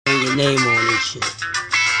your name on this shit.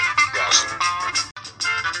 Gotcha.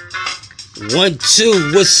 1,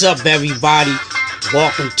 2, what's up, everybody?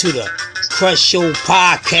 Welcome to the Crush Show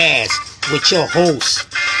podcast with your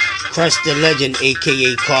host, Crush the Legend,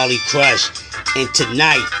 aka Carly Crush. And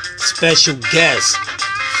tonight, special guest,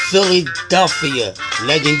 Philadelphia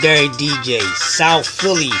legendary DJ, South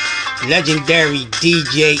Philly legendary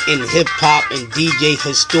DJ and hip hop and DJ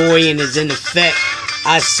historian is in effect.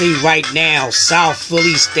 I say right now, South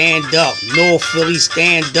Philly stand up, North Philly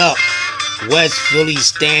stand up, West Philly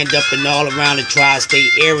stand up, and all around the tri-state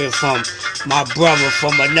area, from my brother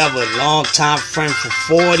from another longtime friend for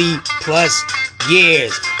 40 plus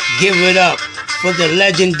years. Give it up for the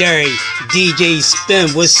legendary DJ Spin.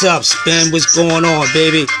 What's up, Spin? What's going on,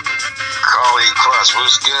 baby? Carly Crush,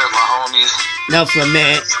 what's good, my homies? Nothing,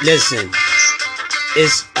 man. Listen,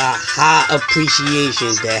 it's a high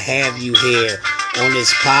appreciation to have you here on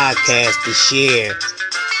this podcast to share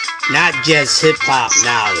not just hip-hop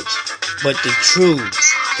knowledge, but the true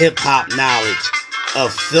hip-hop knowledge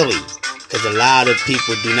of Philly. Because a lot of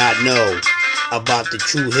people do not know about the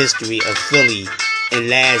true history of Philly. And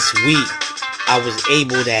last week, I was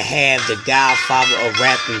able to have the godfather of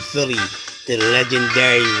rap in Philly, the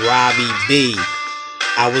legendary Robbie B.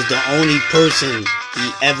 I was the only person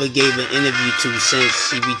he ever gave an interview to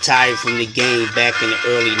since he retired from the game back in the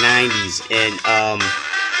early 90s. And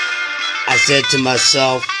I said to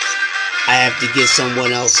myself, I have to get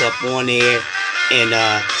someone else up on there. And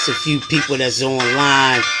it's a few people that's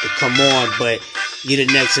online to come on, but you're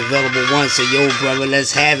the next available one. So, yo, brother,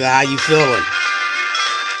 let's have it. How you feeling?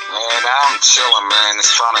 Man, I'm chilling, man.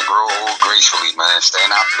 Just trying to grow old gracefully, man.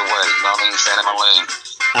 Staying out the way, you know what I mean? Staying in my lane.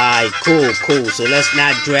 Alright, cool. So let's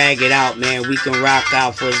not drag it out, man. We can rock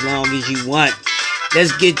out for as long as you want.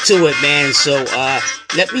 Let's get to it, man. So,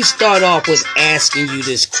 let me start off with asking you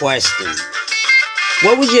this question.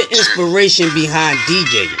 What was your inspiration behind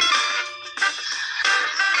DJing?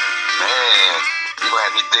 Man, you gonna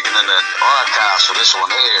have me digging in the archives for this one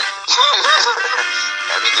here.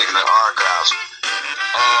 Have me digging in the archives.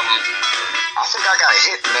 I think I got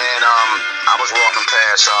hit, man. I was walking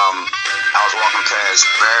past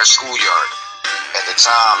Bear Schoolyard. At the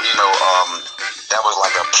time, you know, that was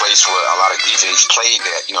like a place where a lot of DJs played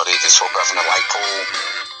at. You know, they just hook up from the light pole,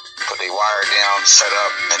 put their wire down, set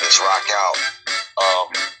up, and just rock out.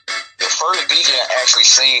 The first DJ I actually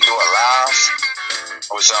seen do it live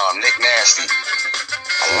was Nick Nasty.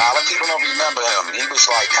 A lot of people don't remember him. He was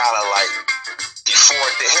like kind of like before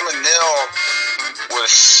him and Nell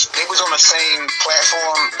they was on the same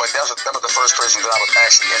platform, but that was the first person that I was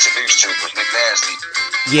actually introduced to was Nick Nasty.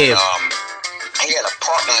 Yeah. And, he had a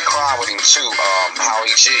partner in crime with him too,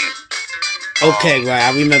 Howie G. Okay, right,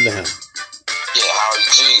 I remember him. Yeah, Howie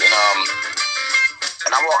G.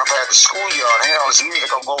 And I'm walking past the schoolyard, and all this music,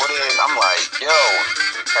 I'm over there, and I'm like, yo,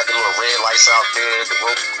 had the little red lights out there, the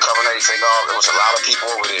rope covering everything off. There was a lot of people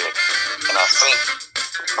over there. And I think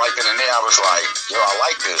right then and there, I was like, yo, I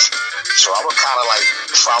like this. So I would kind of like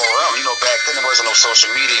follow them. You know, back then there wasn't no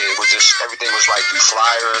social media. It was just, everything was like through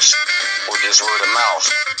flyers or just word of mouth.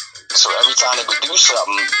 So every time they would do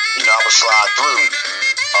something, you know, I would slide through.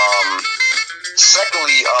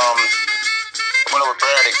 Secondly, went over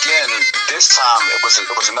Barrett again. This time it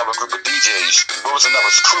was another group of DJs. What was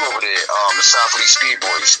another crew over there? The South Philly Speed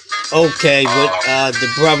Boys. Okay, with the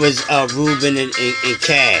brothers Ruben and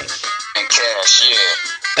Cash. And Cash,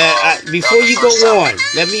 yeah. Before you go on,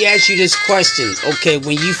 let me ask you this question. Okay,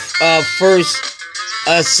 when you first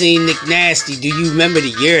seen Nick Nasty, do you remember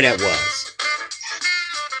the year that was?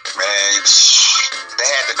 Man, they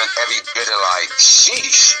had to been every bit of like,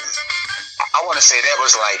 sheesh. I want to say that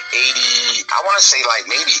was like 80, I want to say like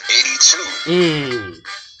maybe 82.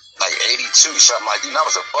 Like 82, something like that. That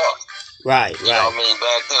was a buck. Right. You know what I mean?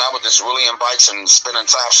 Back then, I was just really in bikes and spinning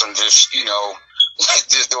tops and just, you know,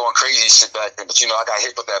 just doing crazy shit back then. But, you know, I got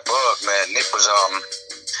hit with that bug, man. Nick was,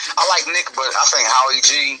 I like Nick, but I think Howie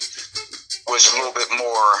G was a little bit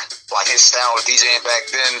more like his style of DJing back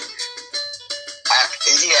then.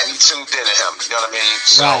 He had me tuned into him, you know what I mean?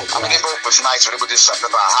 So, I mean, they both was nice, but it was just something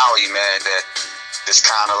about Howie, man, that just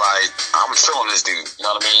kind of like, I'm feeling this dude, you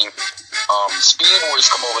know what I mean? Speed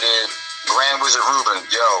Boys come over there, Grand Wizard Ruben,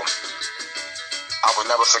 yo, I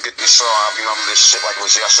would never forget this song. I remember this shit like it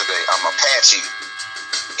was yesterday. Apache.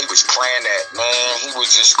 He was playing that, man. He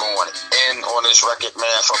was just going in on this record,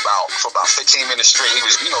 man, for about 15 minutes straight. He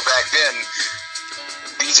was, you know, back then,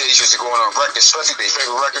 DJs used to go on record, especially their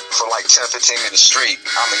favorite record, for like 10, 15 minutes straight.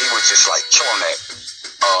 I mean, he was just like killing that.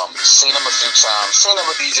 Seen him a few times. Seen him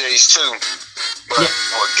with DJs too. But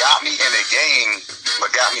what got me in the game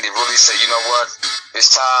what got me to really say, you know what,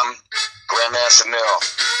 it's time, Grandmaster Nell.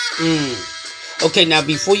 Okay, now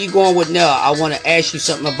before you go on with Nell, I want to ask you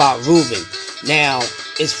something about Ruben. Now,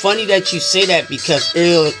 it's funny that you say that because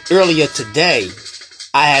earlier today,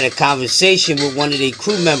 I had a conversation with one of their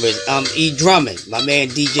crew members, E. Drummond, my man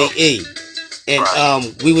DJ E. And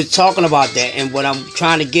we was talking about that, and what I'm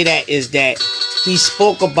trying to get at is that he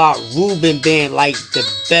spoke about Ruben being like the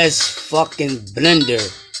best fucking blender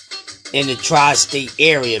in the tri-state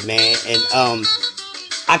area, man. And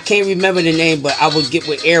I can't remember the name, but I will get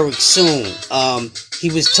with Eric soon. He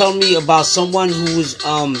was telling me about someone who was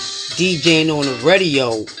DJing on the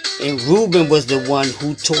radio, and Ruben was the one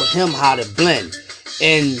who taught him how to blend.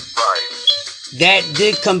 And that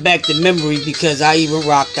did come back to memory because I even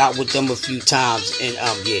rocked out with them a few times. And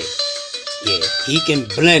yeah, he can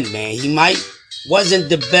blend, man. He wasn't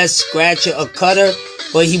the best scratcher or cutter,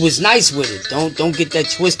 but he was nice with it. Don't get that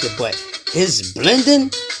twisted. But his blending,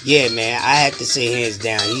 yeah, man, I had to say hands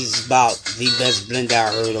down, he's about the best blender I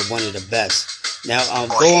heard, or one of the best. Now,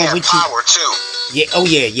 go on with power too. Yeah, oh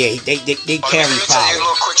yeah. They carry let me power. Tell you a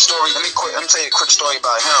little quick story. Let me tell you a quick story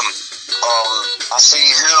about him. I seen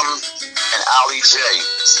him and Ali J.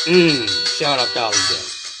 Shout out to Ali J.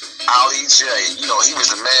 Ali J. You know, he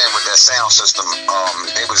was the man with that sound system.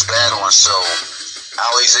 They was bad on, so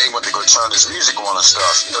Ali J went to go turn his music on and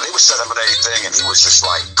stuff. You know, they was setting up everything, and he was just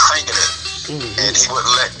like cranking it, and he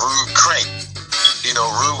wouldn't let Rude crank. You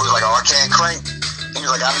know, Rude was like, "Oh, I can't crank." He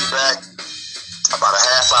was like, "I'll be back." About a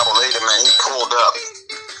half hour later, man, he pulled up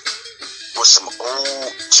with some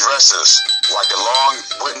old dresses, like the long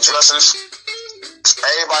wooden dresses.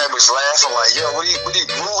 Everybody was laughing like, "Yo, what are you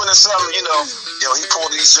moving or something?" You know, he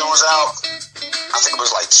pulled these Jones out. I think it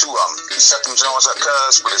was like two of them. He set them Jones up,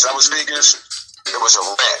 with his other speakers. It was a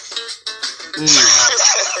rat.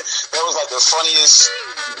 That was like the funniest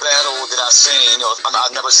battle that I've seen. You know,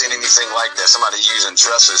 I've never seen anything like that. Somebody using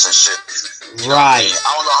dresses and shit. You know right.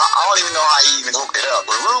 I don't even know how he even hooked it up.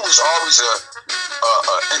 But Rue was always a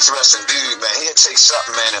interesting dude, man. He'd take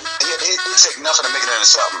something, man, and he'd take nothing to make it into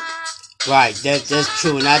something. Right, that's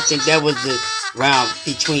true, and I think that was the round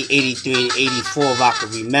between 83 and 84, if I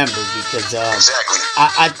can remember, because exactly.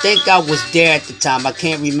 I think I was there at the time. I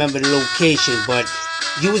can't remember the location, but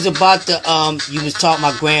you was about to you was talking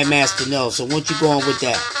about Grandmaster Nell. So why don't you go on with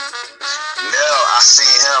that? Nell, I seen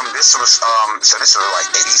him. This was like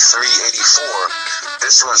 83, 84.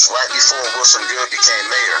 This was right before Wilson Good became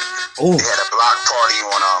mayor. Ooh. They had a block party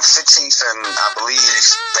on 15th and I believe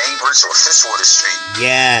Bainbridge or Fitzwater Street.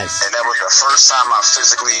 Yes. And that was the first time I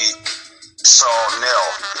physically saw Nell.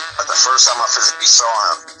 The first time I physically saw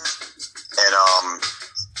him. And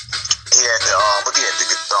he had the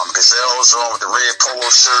Gazelles on with the red polo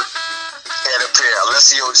shirt. He had a pair of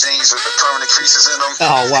Alessio jeans with the permanent creases in them.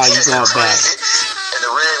 Oh wow, you going back. And the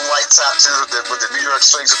red and white top jeans with the New York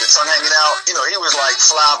strings with the tongue hanging out. You know, he was like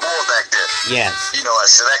fly ball back there. Yes. You know,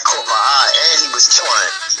 so that caught my eye, and he was killing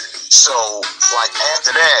it. So, like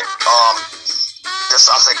after that,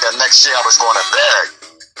 I think that next year I was going to Barrack.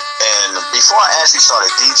 And before I actually started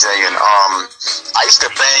DJing, I used to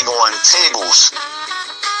bang on tables.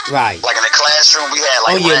 Right. Like in the classroom, we had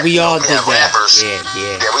like we all did that. Rappers. Yeah,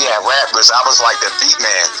 we had rappers. I was like the beat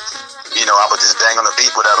man. You know, I would just bang on the beat,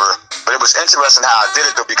 whatever. But it was interesting how I did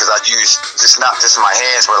it though, because I used not just my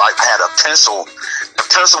hands, but like I had a pencil. The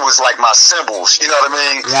pencil was like my symbols. You know what I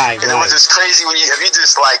mean? Right. And it was just crazy if you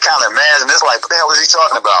just like kind of imagine. It's like, what the hell was he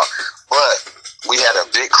talking about? But we had a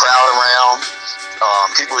big crowd around.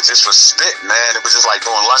 People just was spitting, man. It was just like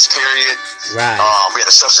during lunch period. Right. We had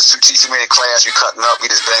a substitute teacher in class. We cutting up. We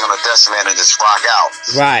just bang on the desk, man, and just rock out.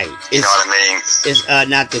 Right. You know what I mean? It's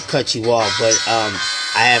not to cut you off, but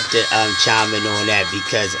I have to chime in on that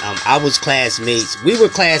because I was classmates. We were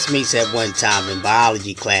classmates at one time in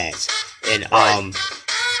biology class, and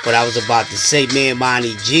what I was about to say, me and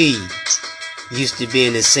Monty G used to be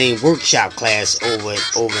in the same workshop class over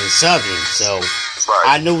in Southern, so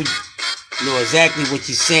I know exactly what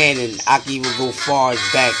you're saying, and I can even go far as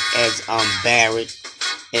back as Barrett,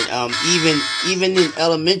 and even in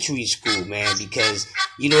elementary school, man, because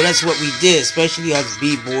you know that's what we did, especially us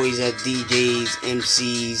b-boys, us DJs,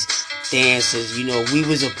 MCs, dancers. You know, we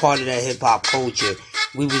was a part of that hip hop culture.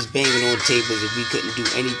 We was banging on tables, and we couldn't do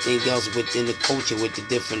anything else within the culture with the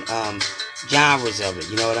different genres of it.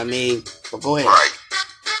 You know what I mean? But go ahead. Right.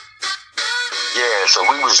 Yeah, so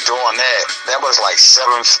we was doing that. That was like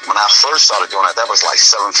when I first started doing that was like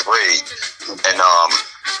 7th grade. And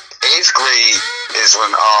 8th grade is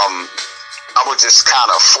when I was just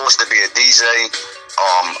kind of forced to be a DJ.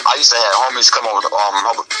 I used to have homies come over to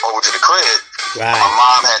the crib. Right. My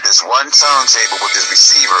mom had this one turntable with this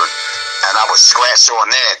receiver, and I would scratch on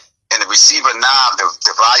that. And the receiver knob,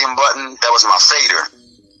 the volume button, that was my fader.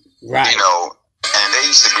 Right. You know, and they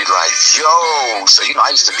used to be like, yo. So, you know,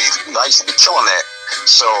 I used to be killing that.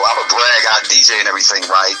 So I would brag out DJ and everything,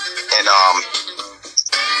 right? And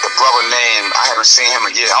the brother named, I haven't seen him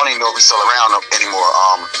in years. I don't even know if he's still around anymore.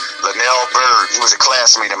 Linnell Bird, he was a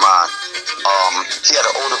classmate of mine. He had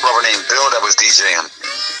an older brother named Bill that was DJing.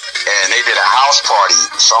 And they did a house party.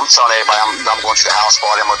 So I'm telling everybody, I'm going to the house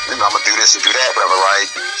party. I'm gonna do this and do that, whatever, right?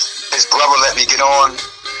 His brother let me get on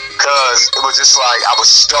because it was just like I was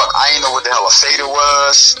stuck. I didn't know what the hell a fader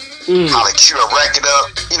was, how to cue a record up,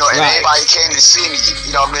 you know, and everybody came to see me,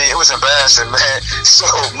 you know what I mean? It was embarrassing, man. So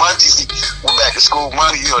Monday, went back to school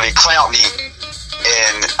Monday, you know, they clowned me.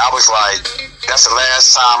 And I was like, that's the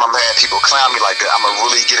last time I've had people clown me like that. I'm going to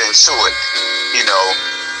really get into it, you know.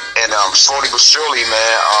 And slowly but surely,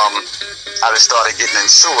 man, I just started getting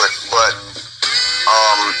into it. But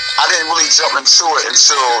I didn't really jump into it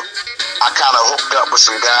until I kind of hooked up with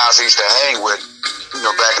some guys I used to hang with, you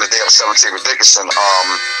know, back in the day of 17 Dickinson.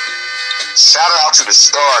 Shout out to the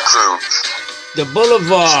Star Crew. The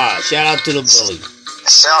Boulevard. Shout out to the Bully.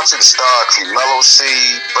 Shout out to the Star Crew. Mellow C,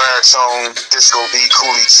 Baritone, Disco D,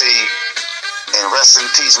 Coolie T, and rest in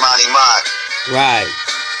peace, Monty Mott. Right.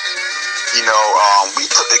 You know, we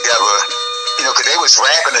put together, you know, because they was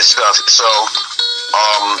rapping and stuff. So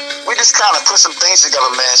we just kind of put some things together,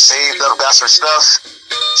 man. Saved up, got some stuff.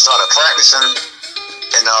 Started practicing,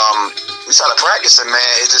 and we started practicing,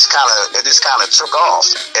 man. It just kind of took off.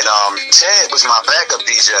 And Ted was my backup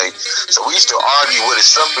DJ, so we used to argue where the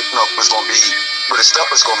stuff was gonna be, where the stuff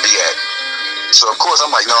was gonna be at. So of course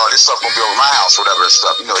I'm like, no, this stuff gonna be over my house, whatever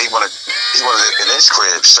stuff. You know, he wanted it in his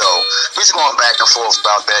crib. So we was going back and forth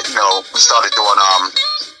about that. You know, we started doing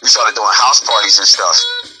house parties and stuff.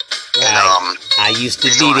 Right. And I used to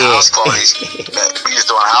be there. House parties. We was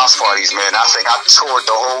doing house parties, man. I think I toured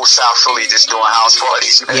the whole South Philly just doing house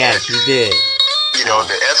parties, man. Yes, you did. You know,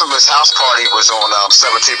 the infamous house party was on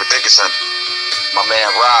 17th and Dickinson. My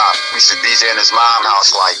man Rob, we used to DJ in his mom's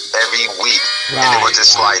house like every week. Right, and it was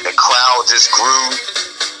just like the crowd just grew.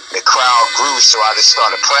 The crowd grew, so I just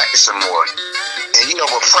started practicing more. And you know,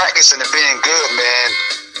 with practicing and being good, man,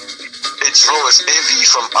 it drew us envy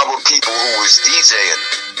from other people who was DJing.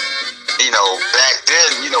 You know, back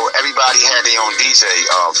then, you know, everybody had their own DJ.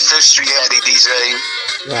 Fifth Street had their DJ.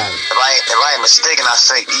 Right. If I ain't mistaken, I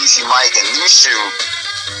think Easy Mike and New Shoe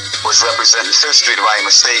was representing Fifth Street, if I ain't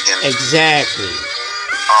mistaken. Exactly.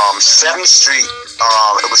 7th Street,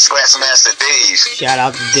 it was Scratch Master Dave. Shout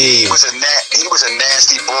out to Dave. He was a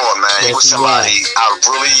nasty boy, man. Yes, he was somebody I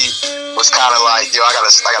really was kind of like, yo, I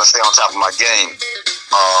gotta stay on top of my game.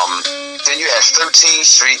 Then you had 13th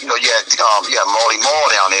Street. You know, you had Marley Marl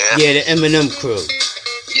down there. Yeah, the Eminem crew.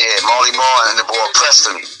 Yeah, Marley Marl and the boy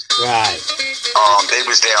Preston. Right. They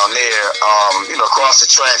was down there. You know, across the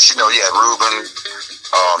tracks. You know, you had Ruben,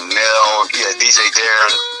 Nell, you had DJ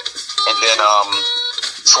Darren, and then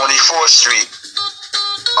 24th Street.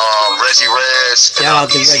 Reggie Rez. Shout out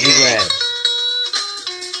to Reggie Rez.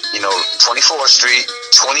 You know, 24th Street,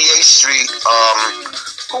 28th Street.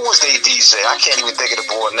 Who was their DJ? I can't even think of the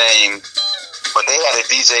boy name, but they had a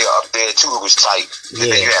DJ up there too who was tight. Yeah.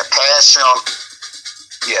 And then you had Passion,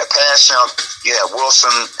 you had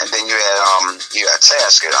Wilson, and then you had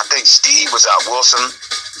Tasker. I think Steve was out Wilson.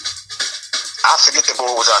 I forget the boy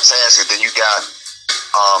who was out Tasker. Then you got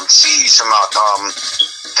Cheese from out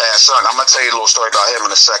Passion. I'm gonna tell you a little story about him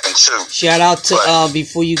in a second too. Shout out to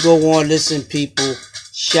before you go on, listen, people.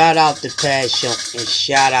 Shout out to Passion and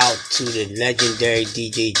shout out to the legendary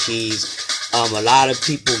DJ Cheese. A lot of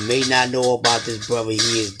people may not know about this brother.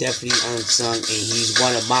 He is definitely unsung, and he's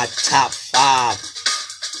one of my top 5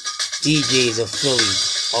 DJs of Philly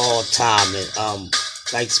all time. And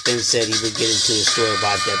like Spence said, he would get into a story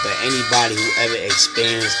about that. But anybody who ever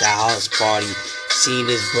experienced the house party, seen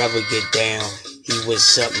this brother get down, he was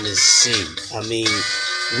something to see. I mean,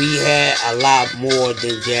 we had a lot more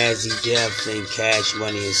than Jazzy Jeff and Cash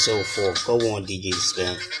Money and so forth. Go on, DJ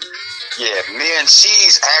Spence. Yeah, me and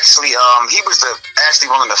Cheese actually, he was actually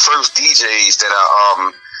one of the first DJs that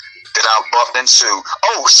I bumped into.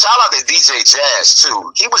 Oh, shout out to DJ Jazz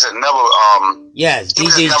too. He was another yes,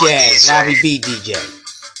 DJ Jazz, Robbie B DJ.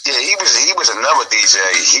 Yeah, he was another DJ.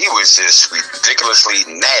 He was just ridiculously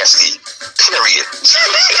nasty. Period.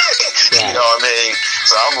 Yeah. You know what I mean?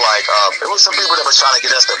 So I'm like, there was some people that were trying to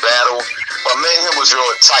get us to battle, but me and him was real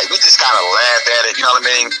tight. We just kind of laughed at it. You know what I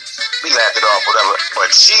mean? We laughed it off, whatever. But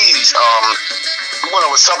Cheese, we went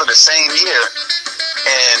over something the same year,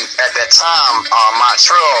 and at that time,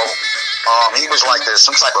 Montreal He was like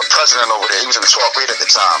some type of president over there. He was in the 12th grade at the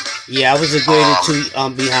time. Yeah, I was a grade or two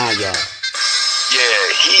behind y'all. Yeah,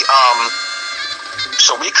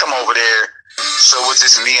 so we come over there, so it was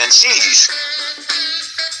just me and Cheese.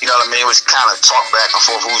 You know what I mean? It was kind of talk back and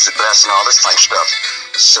forth, who's the best and all this type stuff.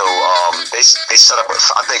 So they set up,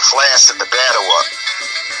 I think Flash set the battle up.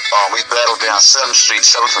 We battled down 7th Street,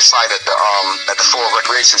 7th Side at the Ford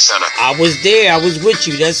Recreation Center. I was there. I was with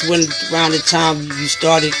you. That's when around the time you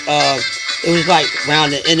started. It was like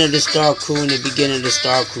around the end of the Star Crew and the beginning of the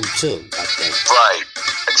Star Crew too, I think. Right,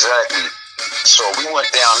 exactly. So we went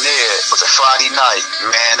down there. It was a Friday night.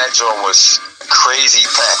 Man, that joint was crazy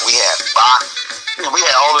packed. We had Bach. We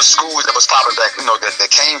had all the schools that was popping back,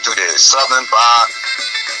 that came through there. Southern, Bach.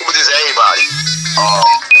 It was just everybody.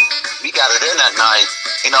 We got it in that night.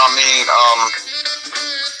 You know what I mean?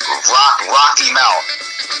 Rocky Mount.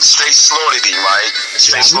 Straight slaughtered him, right?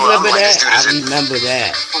 Straight slaughtered. I remember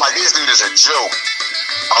that. I'm like, this dude is a joke.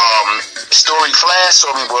 The story Flash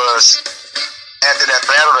told me was, after that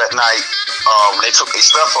battle that night, they took their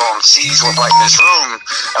stuff home. Cheese went right in his room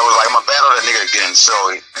and was like, I'm gonna battle that nigga again. So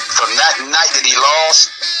from that night that he lost,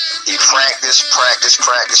 he practiced.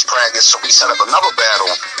 So we set up another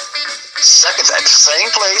battle. Seconds at the same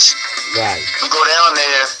place. Right. We go down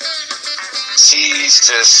there. Cheese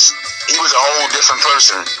he was a whole different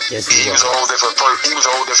person. Yes, he was a whole different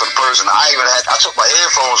person. I took my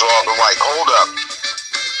earphones off and like, hold up.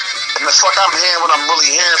 And the fuck I'm hearing what I'm really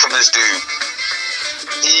hearing from this dude.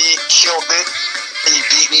 He killed it. He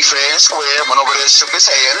beat me fair and square. Went over there, shook his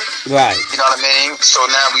hand. Right. You know what I mean? So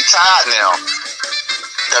now we tied now.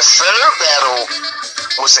 The third battle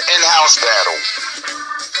was an in-house battle.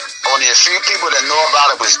 Only a few people that know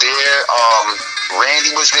about it was there.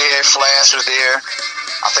 Randy was there. Flash was there.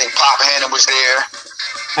 I think Pop Hannon was there.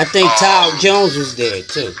 I think Todd Jones was there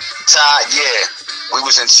too. Todd, yeah. We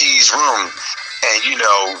was in Chee's room, and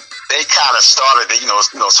they kind of started to,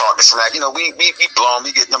 talking smack. We blown.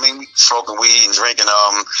 We smoking weed and drinking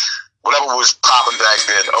whatever was popping back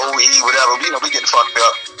then, OE, whatever. We getting fucked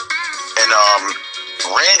up. And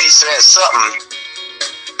Randy said something.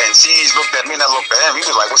 And Cheese looked at me and I looked at him. He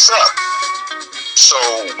was like, what's up? So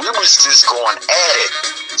we was just going at it.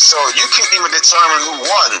 So you couldn't even determine who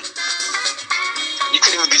won.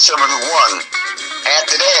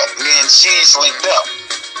 After that, me and Cheese linked up.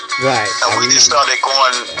 Right. And we just started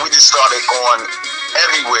going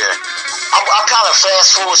everywhere. I kind of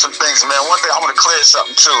fast forward some things, man. One thing I want to clear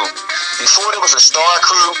something too. Before there was a Star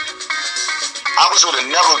Crew, I was with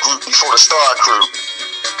another group before the Star Crew.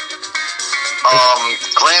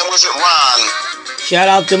 Grand Wizard Ron. Shout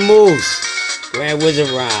out to Moose. Grand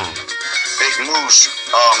Wizard Ron. Big Moose.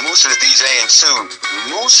 Moose is DJing too.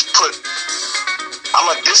 Moose put.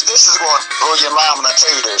 This is going to blow your mind when I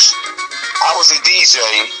tell you this. I was a DJ.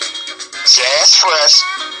 Jazz Fresh,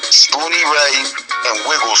 Spoonie Ray, and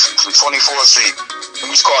Wiggles from 24C. It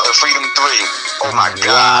was called the Freedom 3. Oh my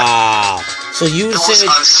God. Wow. So you said it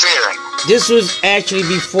was unfair. This was actually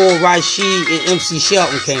before Rashid and MC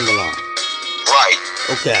Shelton came along. Right.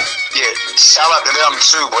 Okay. Yeah. Shout out to them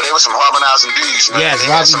too, but they were some harmonizing dudes, man. Yes,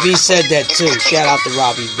 Robbie B said that too. Shout out to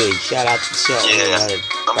Robbie B. Shout out to Shelton. Yeah.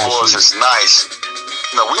 Them boys is nice.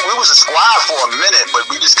 We was a squad for a minute, but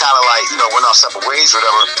we just kind of like, went our separate ways,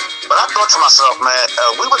 whatever. But I thought to myself, man,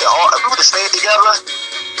 we would have stayed together.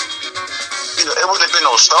 It would have been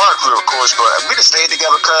no Star Crew, of course, but if we'd have stayed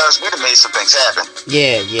together, cuz we'd have made some things happen.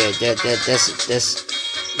 Yeah, that's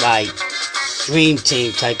like Dream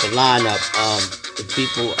Team type of lineup. If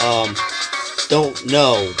people don't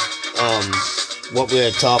know what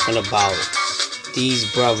we're talking about, these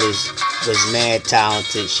brothers was mad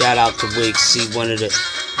talented. Shout out to Wig C, one of the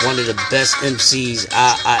best MCs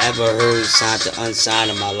I ever heard signed to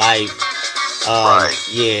unsigned in my life. Right.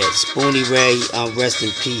 Yeah, Spoonie Ray, rest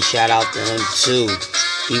in peace. Shout out to him too.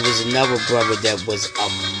 He was another brother that was a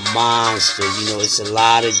monster. It's a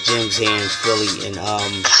lot of gyms here in Philly, and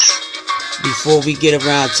before we get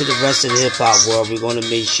around to the rest of the hip hop world, we're gonna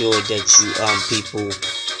make sure that you people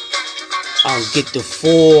get the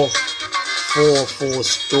full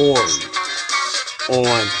story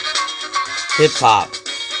on hip hop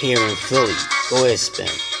here in Philly. Go ahead, Spin.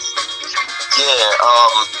 Yeah,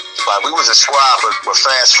 like we was a squad, but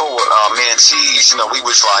fast forward, me and Cheese, we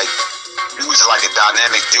was like a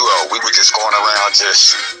dynamic duo. We were just going around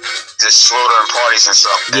just slaughtering parties and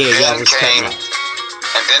stuff.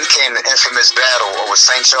 And then came the infamous battle over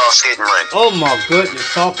St. Charles Skating Rink. Oh my goodness,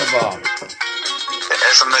 talk about it. The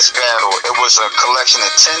infamous battle. It was a collection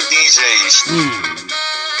of 10 DJs.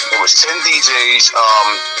 It was 10 DJs.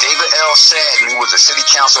 David L. Sadden, who was the city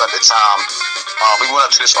council at the time, we went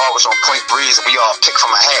up to this office on Point Breeze and we all picked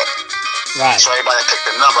from a hat. Right. So everybody picked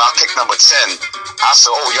a number. I picked number 10. I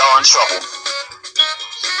said, oh, y'all in trouble.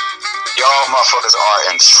 Y'all motherfuckers are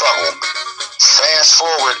in trouble. Fast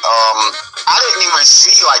forward, I didn't even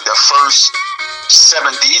see like the first 7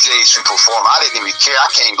 DJs who performed. I didn't even care. I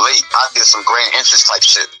came late. I did some grand entrance type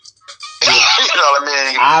shit. Yeah. You know what I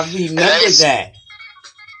mean? I remember that.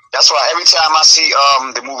 That's why every time I see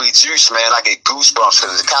the movie Juice, man, I get goosebumps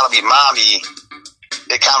because it kind of remind me.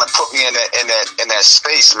 It kind of put me in that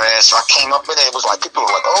space, man. So I came up in there. It was like people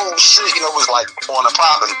were like, "Oh shit," you know. It was like on the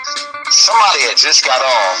pop, and somebody had just got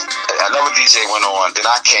off. Another DJ went on. Then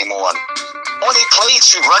I came on. Only played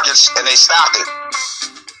 2 records, and they stopped it.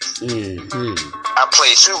 Mm-hmm. I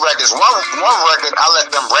played 2 records. One record I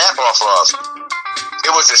let them rap off of.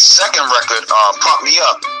 It was the second record, "Pump Me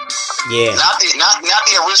Up." Yeah. Not the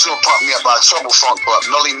original "Pump Me Up" by Trouble Funk, but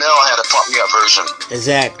Millie Mel had a "Pump Me Up" version.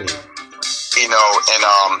 Exactly. You know, and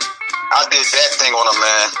I did that thing on them,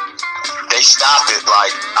 man. They stopped it.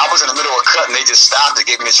 Like, I was in the middle of a cut and they just stopped it,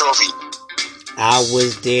 gave me the trophy. I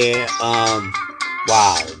was there.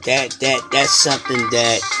 Wow. That's something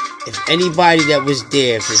that if anybody that was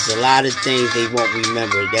there, if there's a lot of things they won't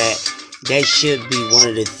remember, that should be one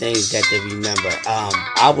of the things that they remember.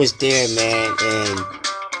 I was there, man, and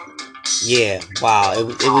yeah, wow, it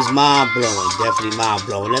was mind blowing, definitely mind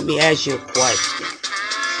blowing. Let me ask you a question.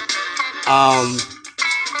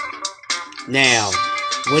 Now,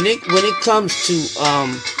 when it comes to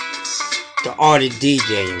the art of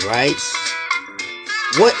DJing, right?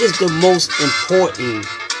 What is the most important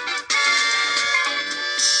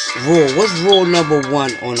rule? What's rule number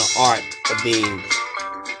 1 on the art of being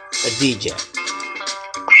a DJ?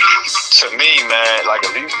 To me, man, like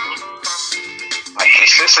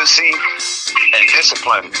consistency and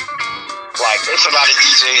discipline. Like, there's a lot of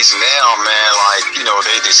DJs now, man, like, you know,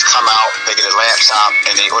 they just come out, they get a laptop,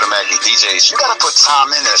 and they automatically DJs. You gotta put time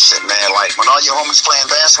in that shit, man. Like, when all your homies playing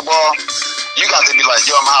basketball, you got to be like,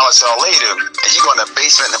 yo, I'm holler at y'all later. And you go in the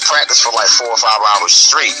basement and practice for like 4 or 5 hours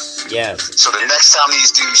straight. Yes. So the next time these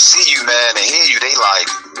dudes see you, man, and hear you, they like,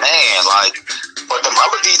 man, like, but the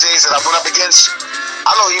other DJs that I went up against,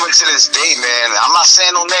 I know even to this day, man, I'm not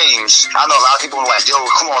saying no names. I know a lot of people are like, yo,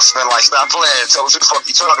 come on, Spin, like, stop playing. Tell us what the fuck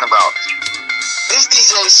you talking about. These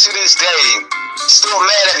DJs to this day still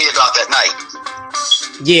mad at me about that night.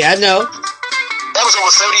 Yeah, I know. That was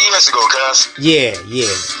over 30 years ago, cuz. Yeah.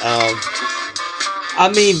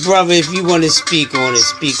 I mean, brother, if you want to speak on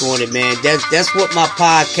it, man. That's what my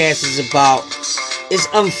podcast is about. It's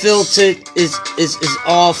unfiltered. It's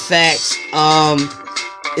all facts.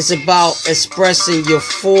 It's about expressing your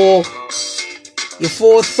full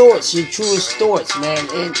thoughts, your truest thoughts, man.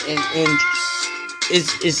 And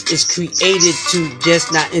it's created to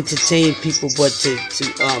just not entertain people, but to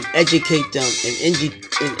educate them and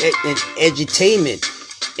edutainment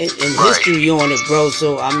and history on it, bro.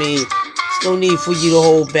 So I mean, there's no need for you to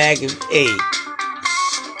hold back. And hey,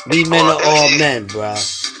 we men are all men, bro. It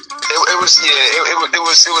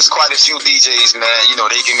was quite a few DJs, man. You know,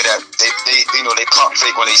 they give me that. They pump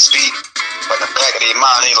fake when they speak, but in the back of their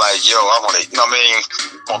mind, they like, yo, I want to, you know what I mean?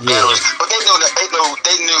 On battles. But they knew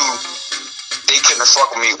they couldn't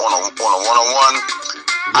fuck with me on a one-on-one.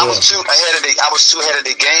 Yeah. I was too ahead of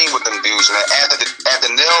the game with them dudes, man. After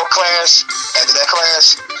that class,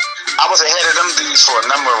 I was ahead of them dudes for a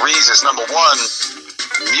number of reasons. Number one,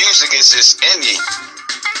 music is just in me.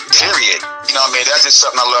 Period. You know what I mean? That's just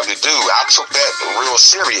something I love to do. I took that real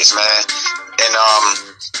serious, man. And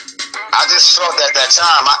I just felt at that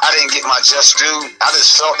time I didn't get my just due. I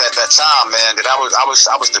just felt at that time, man, that I was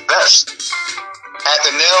the best. At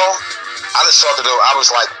the Nil, I just felt that I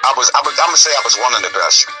was I'm gonna say I was one of the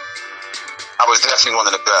best. I was definitely one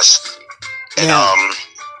of the best. And now,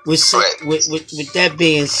 with that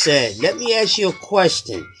being said, let me ask you a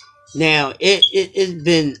question. Now, it's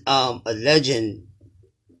been a legend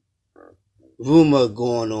rumor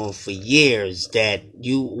going on for years that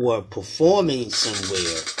you were performing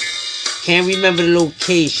somewhere. Can't remember the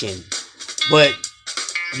location, but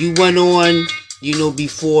you went on, you know,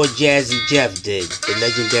 before Jazzy Jeff did, the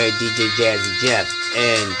legendary DJ Jazzy Jeff,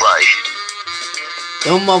 and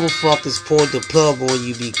them motherfuckers pulled the plug on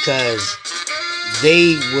you because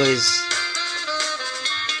they was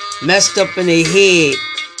messed up in their head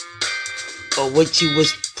of what you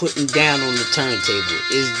was putting down on the turntable.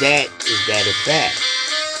 Is that a fact?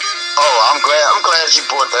 Oh, I'm glad you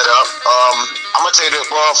brought that up. I'm gonna tell you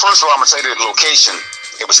first of all, I'm gonna tell you the location.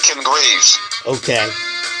 It was Kim Graves. Okay.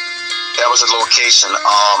 That was the location.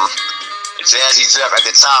 Jazzy Jeff at the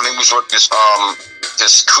time, he was with this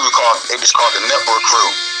crew called the Network Crew.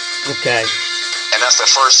 Okay. And that's the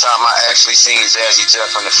first time I actually seen Jazzy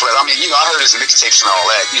Jeff in the flesh. I mean, you know, I heard his mixtapes and all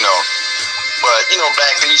that, you know. But, you know,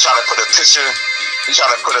 back then you try to put a picture, you try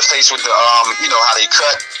to put a face with the, you know, how they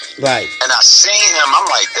cut. Right. And I seen him, I'm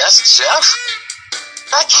like, that's Jeff?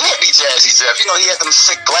 That can't be Jazzy Jeff. You know, he had them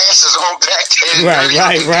thick glasses on back then.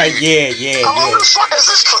 Right. Yeah. What the fuck is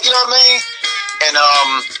this? You know what I mean?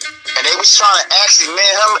 And they was trying to actually, me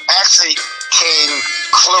and him actually came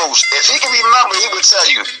close. If he can remember, he would tell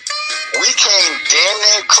you, we came damn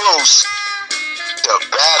near close to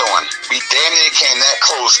battling. We damn near came that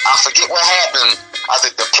close. I forget what happened. I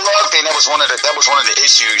think the plug thing, that was one of the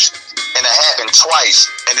issues, and it happened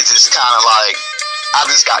twice. And it just kind of like, I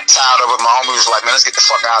just got tired of it. My homie was like, man, let's get the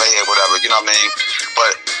fuck out of here, whatever. You know what I mean?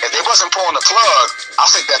 But if they wasn't pulling the plug, I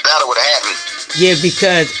think that battle would have happened. Yeah,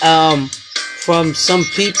 because from some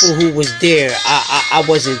people who was there, I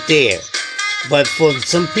wasn't there, but for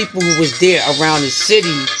some people who was there around the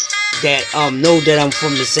city that know that I'm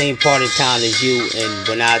from the same part of town as you, and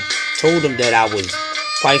when I told them that I was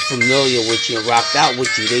quite familiar with you and rocked out with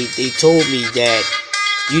you, they told me that,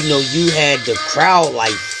 you know, you had the crowd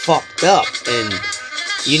like fucked up, and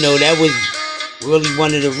you know, that was really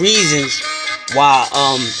one of the reasons why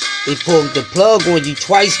they pulled the plug on you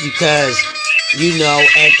twice, because, you know,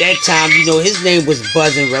 at that time, you know, his name was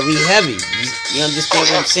buzzing very heavy. You understand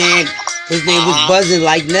what I'm saying? His name was buzzing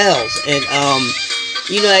like nails, and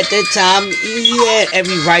you know, at that time, he had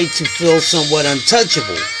every right to feel somewhat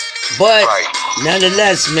untouchable. But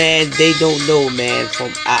nonetheless, man, they don't know, man,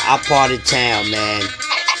 from our part of town, man.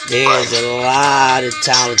 There's a lot of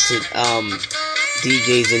talented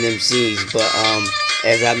DJs and MCs, but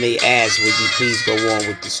as I may ask, would you please go on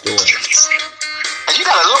with the story? And you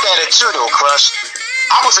gotta look at it too, though, Crush.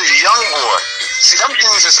 I was a young boy. See, them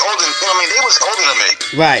dudes is older. You know what I mean? They was older than me.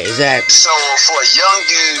 Right, exactly. So for a young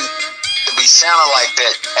dude to be sounding like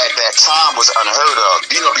that at that time was unheard of.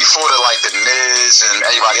 You know, before the Miz and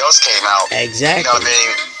everybody else came out. Exactly. You know what I mean?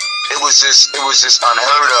 It was just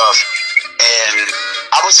unheard of. And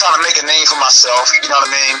I was trying to make a name for myself. You know what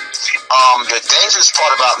I mean? The dangerous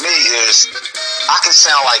part about me is I can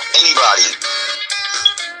sound like anybody.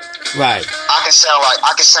 Right. I can sound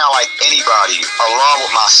like anybody along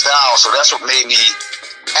with my style. So that's what made me.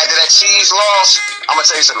 After that Cheese loss, I'm gonna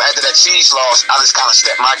tell you something. After that Cheese loss, I just kind of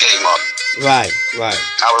stepped my game up. Right.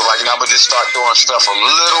 I was like, you know, I'm gonna just start doing stuff a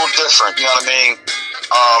little different. You know what I mean?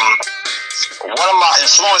 One of my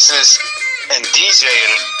influences in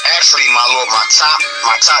DJing, actually, my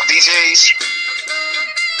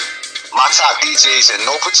top DJs in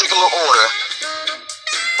no particular order.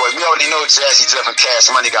 But we already know Jazzy Jeff and Cash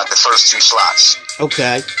Money got the first two slots.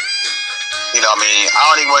 Okay. You know what I mean? I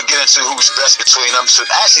don't even want to get into who's best between them. So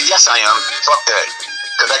actually, yes, I am. Fuck that.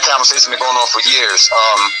 Because that conversation been going on for years.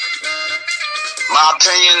 My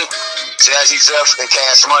opinion, Jazzy Jeff and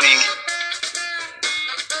Cash Money,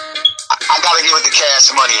 I gotta give it to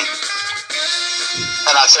Cash Money.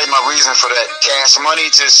 And I'll tell you my reason for that. Cash Money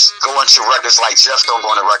just go into records like Jeff don't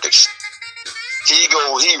go into records. He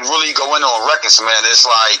really go in on records, man. It's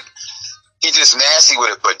like, he just nasty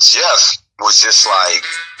with it. But Jeff was just like,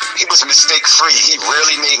 he was mistake free. He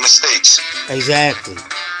rarely made mistakes. Exactly.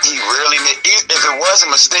 He rarely made, if it was a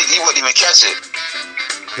mistake, he wouldn't even catch it.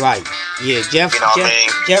 Right. Yeah, Jeff, you know what I mean?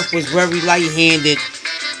 Jeff was very light-handed.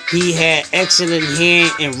 He had excellent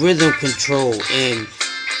hand and rhythm control, and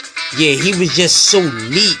yeah, he was just so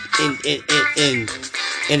neat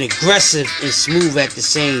and aggressive and smooth at the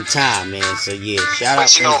same time, man. So yeah, shout out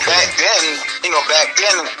to him. But back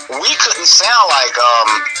then, we couldn't sound like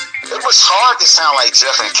it was hard to sound like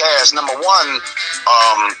Jeff and Cash. Number one,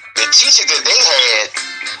 the teacher that they had,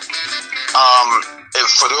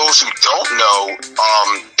 for those who don't know,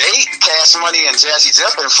 Cash Money and Jazzy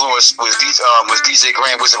Jeff influence was DJ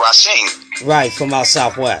Grand Wizard Rasheen. Right, from out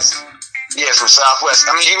Southwest. Yeah, from Southwest.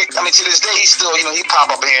 I mean, to this day, he still, you know, he pop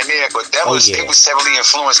up here and there, but it was heavily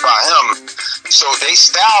influenced by him. So they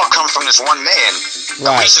style come from this one man.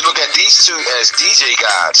 Right. We used to look at these two as DJ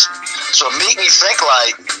guys. So it made me think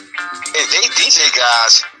like, if they DJ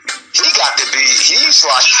guys, he's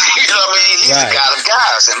like, you know what I mean? He's the guy of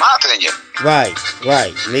guys, in my opinion. Right.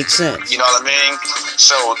 Makes sense. You know what I mean?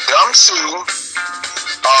 So them two,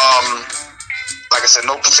 like I said,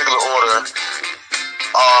 no particular order.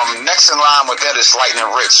 Next in line with that is Lightning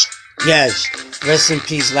Rich. Yes, rest in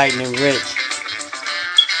peace, Lightning Rich.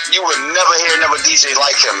 You would never hear another DJ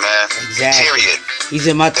like him, man. Exactly. Period. He's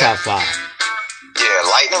in my top 5. Yeah,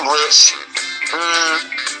 Lightning Rich,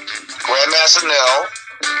 Grandmaster Nell.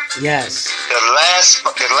 Yes. The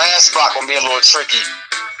last spot gonna be a little tricky.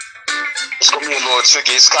 It's gonna be a little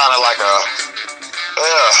tricky. It's kind of like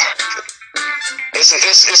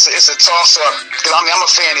it's a toss up. Cause I mean, I'm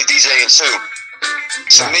a fan of DJing too.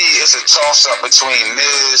 To me, it's a toss up between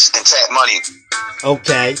Miz and Tap Money.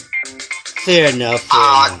 Okay. Fair enough. Fair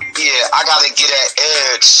enough. Yeah, I gotta get that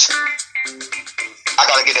edge. I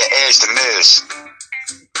gotta get that edge to Miz.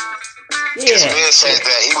 Because Miz had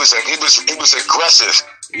that. He was aggressive.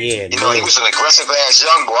 Yeah. You know, he was an aggressive ass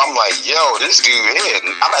young boy. I'm like, yo, this dude here.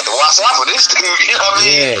 I'm gonna have to watch out for this dude. You know what I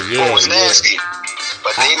mean? Yeah. It was nasty.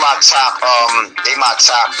 But they my top 5.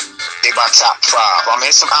 I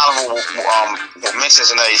mean, some honorable mentions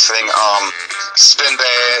and everything. Spin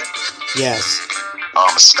Bad. Yes.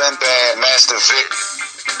 Spin Bad, Master Vic.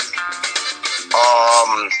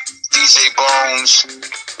 DJ Bones.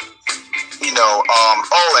 You know,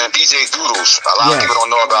 and DJ Doodles. A lot of people don't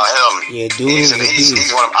know about him. Yeah, Doodles.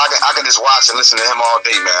 He's one of them. I can just watch and listen to him all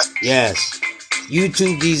day, man. Yes.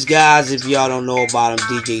 YouTube these guys if y'all don't know about him.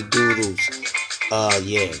 DJ Doodles.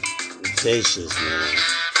 Yeah. Vicious, man.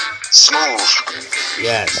 Smooth.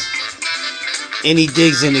 Yes. And he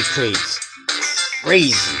digs in the crates.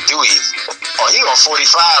 Crazy. Dude, he on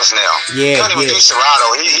 45s now. Yeah, he don't even do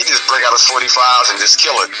Serato. He just break out his 45s and just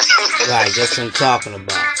kill it. Right, that's what I'm talking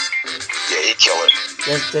about. Yeah, he kill it.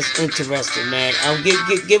 That's interesting, man.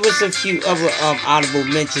 Give us a few other honorable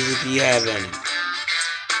mentions if you have any.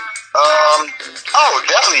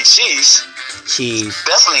 Definitely Cheese.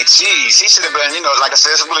 Definitely Cheese. He should have been, you know, like I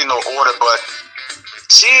said, there's really no order, but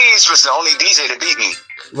Cheese was the only DJ to beat me.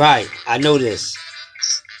 Right, I know this.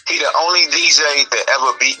 He the only DJ that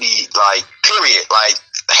ever beat me, like, period. Like,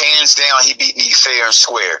 hands down, he beat me fair and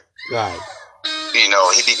square. Right. You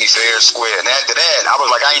know, he beat me fair and square. And after that, I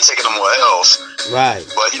was like, I ain't taking no more L's. Right.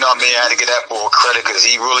 But, you know what I mean? I had to get that boy credit because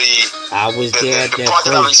he really... I was there at that part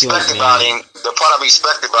that I first respect joint, about him, the part I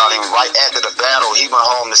respect about him, right after the battle, he went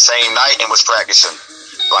home the same night and was practicing.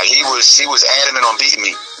 Like, he was adamant on beating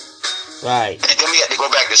me. Right. And then we had to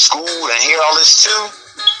go back to school and hear all this too.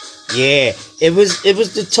 Yeah, it was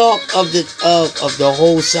the talk of the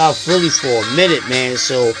whole South Philly for a minute, man.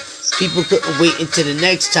 So people couldn't wait until the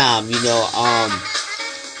next time, you know.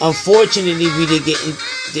 Unfortunately, we didn't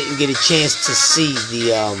get a chance to see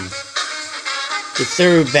the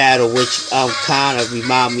third battle, which kind of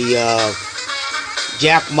remind me of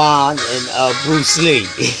Jack Ma and Bruce Lee.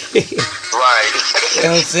 Right. You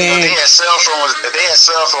know what I'm saying? You know, they had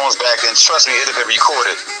cell phones back then. Trust me, it'd have been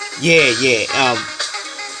recorded. Yeah.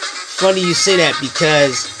 Funny you say that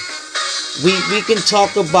because we can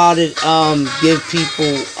talk about it, give people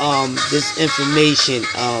this information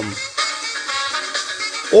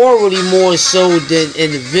orally more so than in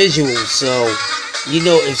the visual. So, you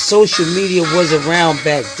know, if social media was around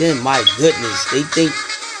back then, my goodness,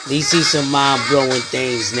 they see some mind-blowing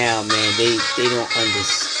things now, man. They don't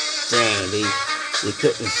understand. They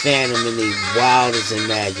couldn't fathom in their wildest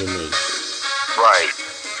imagination. Right.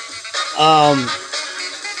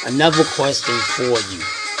 Another question for you.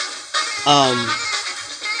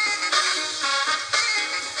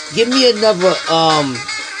 Give me another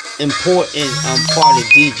important part of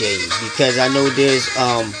DJing, because I know there's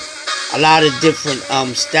a lot of different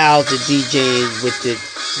styles of DJing with the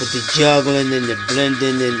juggling and the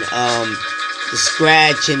blending and the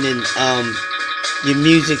scratching and your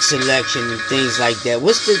music selection and things like that.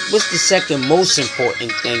 What's the second most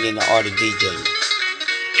important thing in the art of DJing?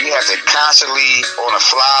 You have to constantly, on the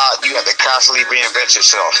fly, you have to constantly reinvent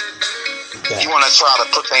yourself. Okay. You want to try to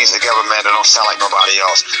put things together, man, that don't sound like nobody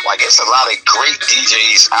else. Like, it's a lot of great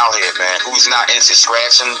DJs out here, man, who's not into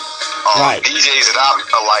scratching. Right. DJs that are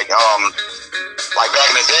like back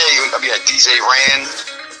in the day, we had DJ Ran.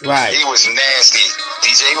 Right. He was nasty.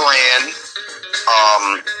 DJ Ran.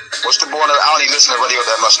 What's the boy? I don't even listen to radio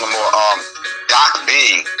that much no more. Doc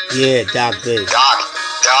B. Yeah, Doc B.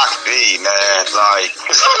 Doc B, man, like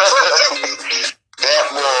that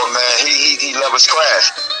boy, man, he loved his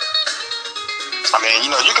craft. I mean,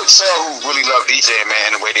 you know, you can tell who really love DJing,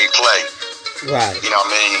 man, in the way they play. Right. You know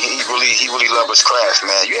what I mean? He really loved his craft,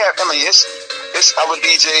 man. You have, I mean, it's other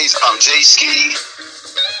DJs. Jay Ski.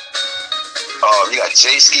 You got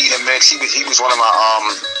Jay Ski in the mix. He was one of my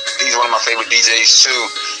he's one of my favorite DJs too.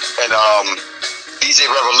 And DJ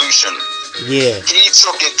Revolution. Yeah. He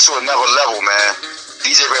took it to another level, man.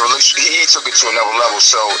 DJ Revolution, he took it to another level.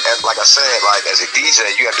 So, like I said, like as a DJ,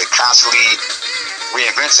 you have to constantly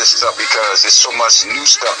reinvent this stuff because there's so much new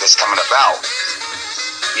stuff that's coming about.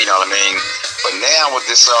 You know what I mean? But now with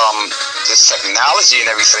this technology and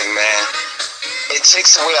everything, man, it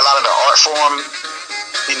takes away a lot of the art form.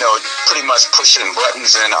 You know, pretty much pushing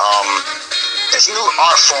buttons and this new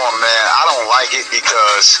art form, man. I don't like it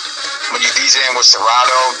because when you're DJing with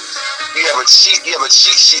Serato, you have a cheat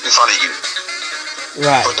sheet in front of you.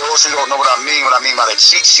 Right. For those who don't know what I mean by the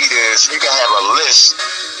cheat sheet is you can have a list.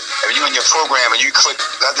 If you in your program and you click,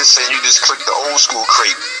 let's just say you just click the old school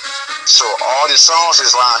crate. So all the songs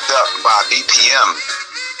is lined up by BPM.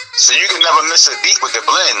 So you can never miss a beat with the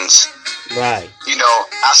blends. Right. You know,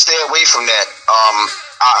 I stay away from that.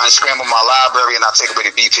 I unscramble my library and I take away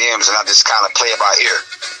the BPMs and I just kind of play it by ear.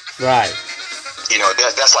 Right. You know,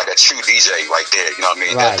 that's like a true DJ right there. You know what I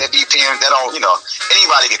mean? Right. That BPM, that don't, you know,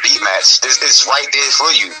 anybody can beat match. It's right there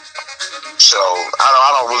for you. So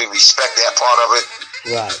I don't really respect that part of it.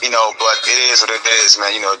 Right. You know, but it is what it is,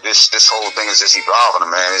 man. You know, this whole thing is just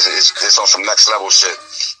evolving, man. It's on some next level shit.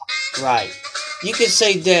 Right. You can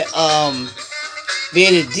say that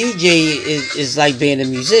being a DJ is like being a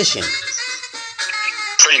musician.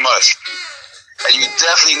 Pretty much. And you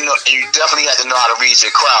definitely have to know how to read your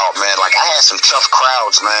crowd, man. Like I had some tough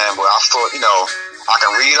crowds, man, where I thought, you know, I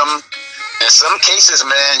can read them. In some cases,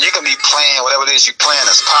 man, you can be playing whatever it is you playing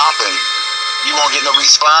is popping. You won't get no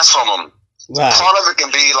response from them. Right. Part of it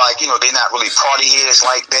can be like, you know, they're not really party heads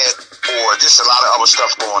like that, or just a lot of other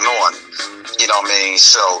stuff going on. You know what I mean?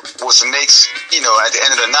 So, which makes, you know, at the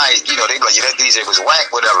end of the night, you know, they be like, yeah, that DJ was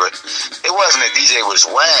whack, whatever. It wasn't that DJ was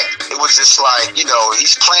whack. It was just like, you know,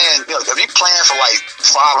 he's playing, you know, if you're playing for like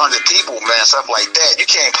 500 people, man, stuff like that, you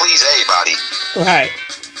can't please everybody. Right.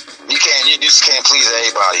 You just can't please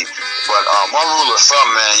everybody. But one rule of thumb,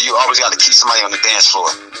 man, you always got to keep somebody on the dance floor.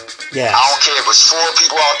 Yeah. I don't care if it's 4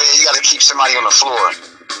 people out there, you got to keep somebody on the floor.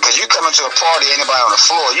 Because you come into a party, ain't nobody on the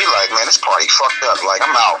floor, you like, man, this party fucked up. Like,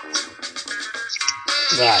 I'm out.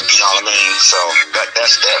 Right. You know what I mean? So,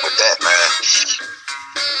 that's that with that, man.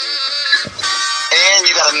 And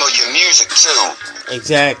you got to know your music, too.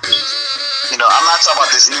 Exactly. You know, I'm not talking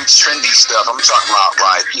about this new trendy stuff. I'm talking about,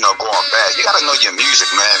 like, you know, going back. You got to know your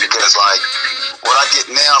music, man, because, like, what I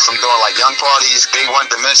get now from doing, like, young parties, they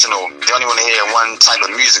one-dimensional. They only want to hear one type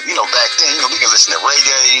of music. You know, back then, you know, we can listen to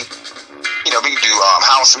reggae. You know, we can do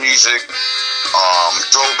house music,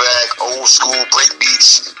 throwback, old school, break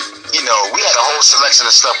beats. You know, we had a whole selection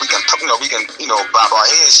of stuff we can bob our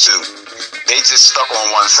heads to. They just stuck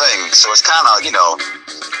on one thing. So it's kind of, you know,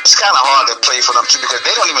 it's kind of hard to play for them, too, because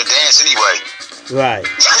they don't even dance anyway. Right.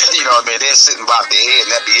 You know what I mean? They're sitting by their head,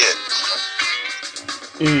 and that be it.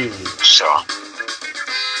 So,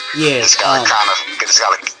 yeah. It's got to kind of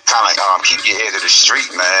keep your ear to the street,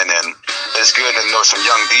 man. And it's good to know some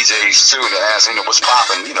young DJs, too, to ask, you know, what's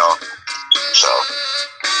popping, you know. So.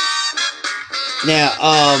 Now,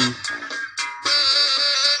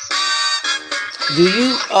 do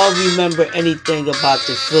you remember anything about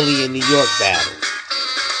the Philly and New York battle?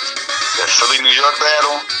 The Philly-New York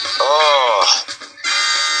battle? Oh.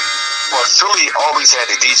 Well, Philly always had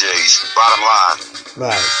the DJs, bottom line.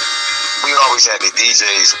 Right. We always had the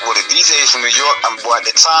DJs. Well, the DJs from New York, at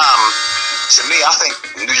the time, to me, I think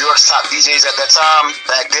New York's top DJs at that time,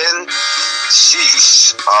 back then,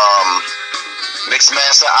 sheesh.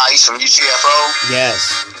 Mixmaster Ice from UTFO. Yes.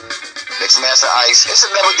 Mixmaster Ice. It's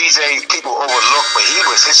another DJ people overlook, but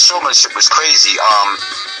his showmanship was crazy.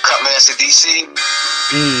 Cutmaster DC.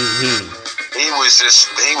 Mm-hmm. He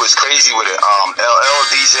was crazy with it. LL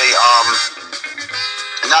DJ,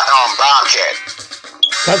 not Bobcat.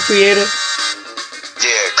 Cut Creator?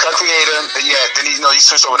 Yeah, Cut Creator. Yeah, then he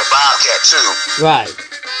switched over to Bobcat too. Right.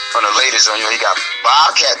 On the latest on he got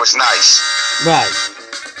Bobcat was nice. Right.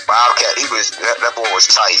 Bobcat, that boy was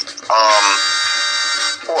tight.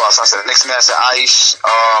 Who else? I said Mixmaster Ice.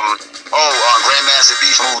 Grandmaster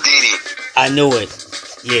B from Houdini. I knew it.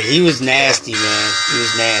 Yeah, he was nasty, man. He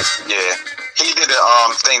was nasty. Yeah. He did the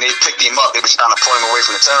thing, they picked him up, they was trying to pull him away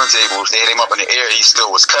from the turntables, they hit him up in the air, he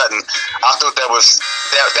still was cutting. I thought that was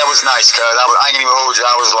nice, cuz I ain't even hold you,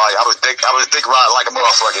 I was dick riding like a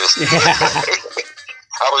motherfucker.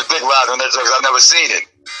 I was dick riding on that because I've never seen it.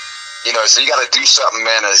 You know, so you gotta do something,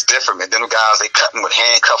 man, that's different, man. Them guys, they cutting with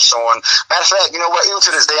handcuffs on. Matter of fact, you know what, even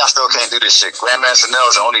to this day, I still can't do this shit. Grandmaster Nell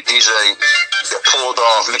is the only DJ that pulled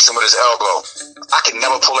off mixing with his elbow. I can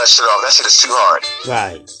never pull that shit off, that shit is too hard.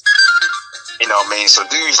 Right. You know what I mean? So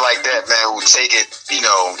dudes like that, man, who take it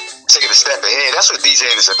a step ahead. That's what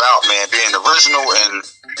DJing is about, man. Being original and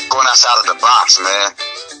going outside of the box, man.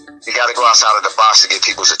 You got to go outside of the box to get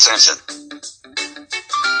people's attention.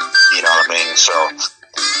 You know what I mean? So,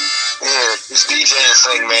 yeah, this DJing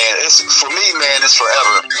thing, man, for me, man, it's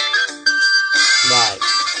forever. Right.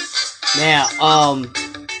 Now,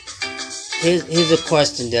 here's a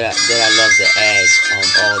question that I love to ask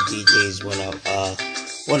all DJs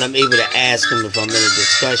when I'm able to ask them if I'm in a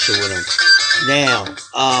discussion with them. Now,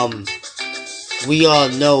 we all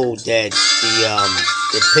know that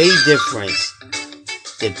the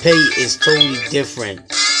pay is totally different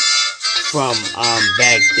from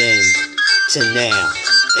back then to now.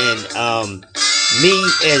 And me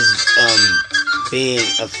as being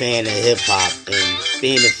a fan of hip hop and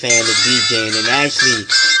being a fan of DJing and actually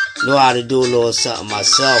know how to do a little something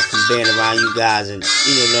myself from being around you guys and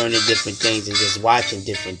learning different things and just watching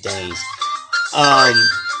different things.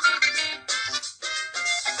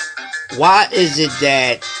 Why is it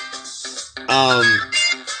that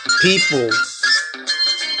people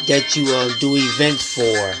that you do events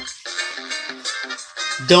for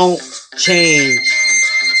don't change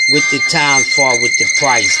with the time far with the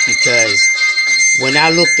price? Because when I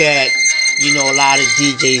look at a lot of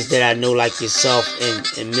DJs that I know like yourself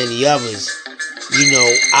and many others,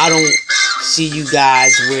 I don't see you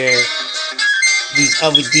guys where these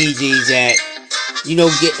other DJs at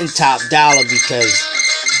getting top dollar, because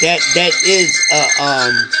that is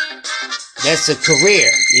that's a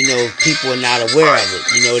career. People are not aware of it.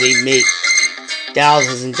 They make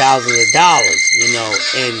thousands and thousands of dollars,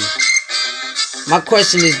 and my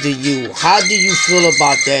question is to you, how do you feel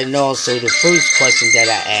about that? And also the first question that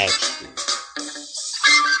I asked you.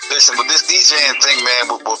 Listen, with this DJing thing, man,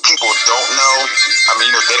 what people don't know,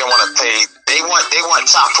 they don't want to pay. They want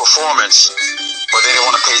top performance, but they don't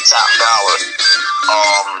want to pay top dollar.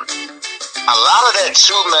 A lot of that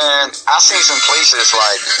too, man. I seen some places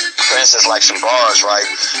like, for instance, like some bars, right?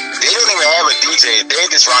 They don't even have a DJ. They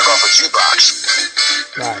just rock off a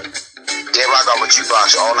jukebox. Right. They rock off a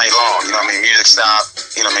jukebox all night long. Music stop.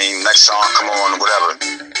 Next song, come on, whatever.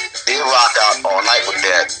 They rock out all night with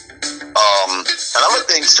that. Another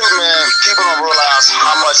thing too, man, people don't realize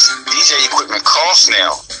how much DJ equipment costs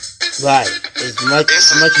now. Right.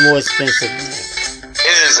 It's much more expensive now.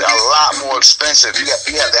 It is a lot more expensive. You have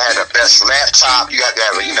to have the best laptop. You have to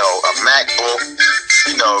have a MacBook.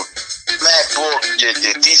 Your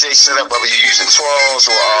DJ setup, whether you're using 12s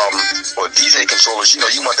or DJ controllers. You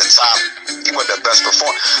want the top. You want the best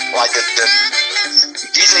performance. Like the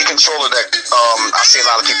DJ controller that I see a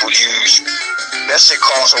lot of people use. That shit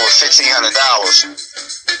costs over $1,500.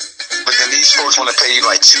 But then these folks want to pay you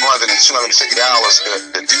like $200 and $250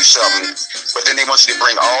 to do something. But then they want you to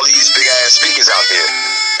bring all these big ass speakers out there.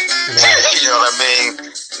 Right. You know what I mean?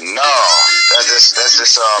 No, that's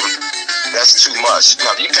too much.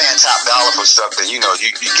 If you're paying top dollar for stuff, then you get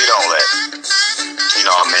on that. You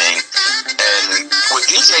know what I mean? And with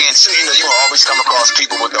DJing too, you will always come across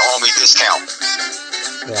people with the homie discount.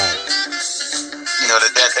 Right.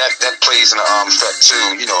 That plays in the effect too.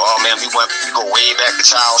 Oh man, we go way back to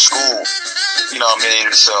child school. You know what I mean?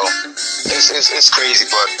 So it's crazy,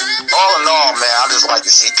 but all in all, man, I just like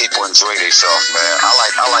to see people enjoy themselves, man. I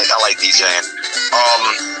like DJing.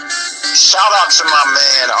 Shout out to my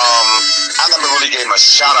man. I never really gave him a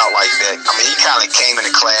shout out like that. He kind of came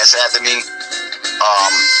into class after me.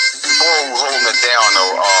 Boy, holding it down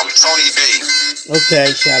though. Tony B.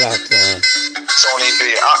 Okay, shout out to him. Tony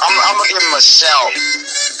B. I'm gonna give him a shout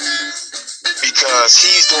because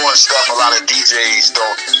he's doing stuff a lot of DJs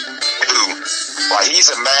don't do. Like he's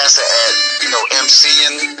a master at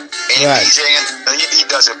MCing and right. DJing. He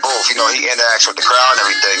does it both. He interacts with the crowd and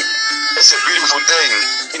everything. It's a beautiful thing.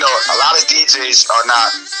 A lot of DJs are not.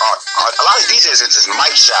 A lot of DJs are just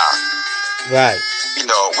mic shy. Right.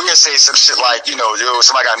 We'll say some shit like,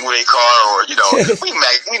 somebody got to move their car, or we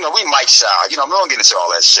mic shy. We don't get into all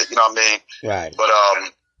that shit. You know what I mean? Right. But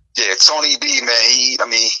yeah, Tony B, man, he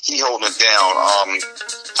holding it down.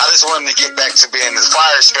 I just want him to get back to being the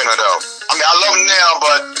fire spinner, though. I love him now,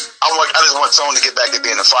 but I just want Tony to get back to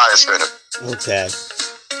being the fire spinner. Okay.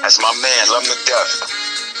 That's my man. Love him to death.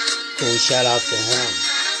 Cool. Shout out to him.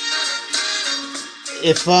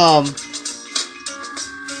 If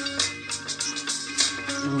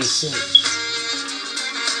let me see.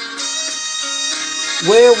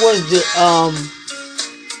 Where was the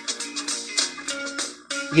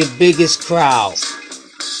your biggest crowd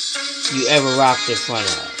you ever rocked in front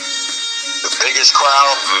of? The biggest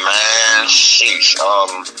crowd, man, sheesh.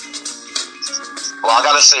 Well, I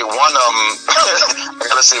gotta say one of them.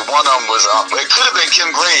 Was it could have been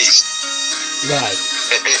Kim Graves. Right.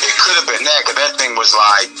 It could have been that, 'cause that thing was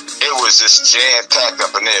like it was just jam packed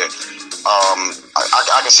up in there.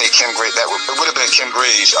 I can say Kim Graves. It would have been Kim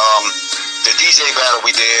Graves. The DJ battle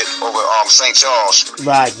we did over St. Charles.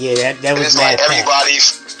 Right. Yeah, that was like everybody.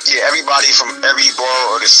 Yeah, everybody from every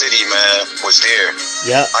borough of the city, man, was there.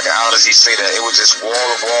 Yeah. I can honestly say that it was just wall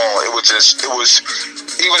to wall. It was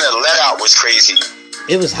even the let out was crazy.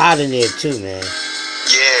 It was hot in there too, man.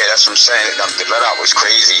 Yeah, that's what I'm saying. The let out was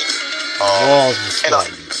crazy. Walls was and I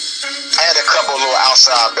had a couple little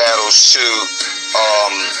outside battles too.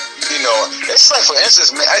 It's like, for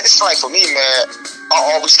instance, man, it's like for me, man,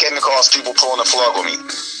 I always came across people pulling the plug on me.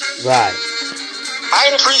 Right. I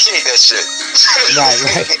ain't appreciate that shit. Right.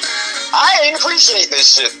 I ain't appreciate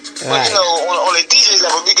this shit. But, you know, on the DJ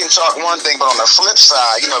level, we can talk one thing, but on the flip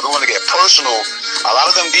side, you know, if we want to get personal, a lot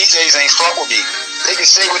of them DJs ain't fuck with me. They can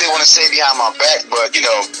say what they want to say behind my back, but, you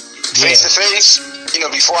know, face to face, you know,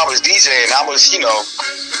 before I was DJing, I was, you know,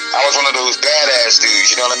 I was one of those badass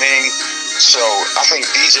dudes, you know what I mean? So I think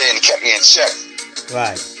DJing kept me in check.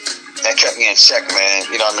 Right. That kept me in check, man.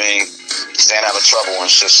 You know what I mean? Staying out of trouble and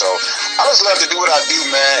shit. So I just love to do what I do,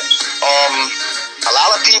 man. A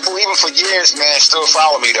lot of people, even for years, man, still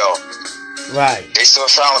follow me though. Right. They still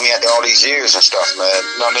follow me after all these years and stuff, man.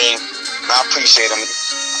 You know what I mean? And I appreciate them.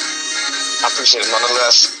 I appreciate them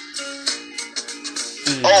nonetheless.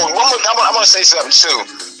 Oh, I'm gonna say something too.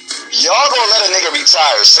 Y'all gonna let a nigga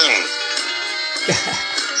retire soon.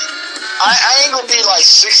 I ain't gonna be like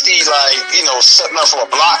 60, like, you know, setting up for a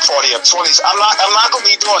block party of 20s. I'm not gonna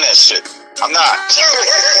be doing that shit. I'm not.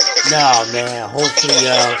 No, man.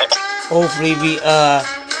 Hopefully we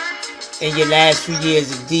in your last few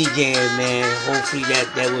years of DJing, man. Hopefully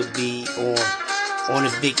that would be on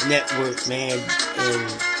a big network, man, and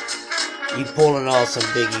you pulling off some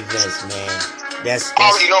big events, man. That's I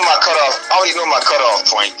already know my cutoff. I already know my cutoff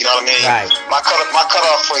point. You know what I mean? Right. My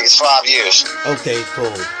cutoff point is 5 years. Okay,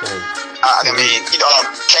 cool. I mean, you know,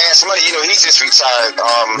 Cash Money. You know, he just retired.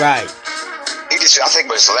 Right. He just, I think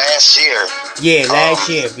it was last year. Yeah, last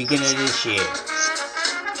year, beginning of this year.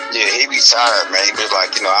 Yeah, he retired, man. He was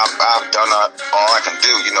like, you know, I've done all I can do.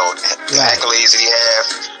 You know, the accolades that he have.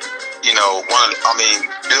 You know,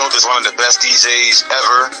 Bill is one of the best DJs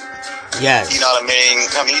ever. Yes. You know what I mean?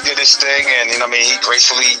 He did his thing, and you know what I mean. He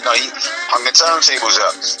gracefully, you know, he hung the turntables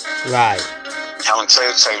up. Right. Hung the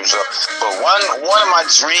turntables up. But one of my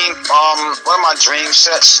dream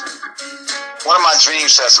sets,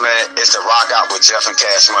 man, is to rock out with Jeff and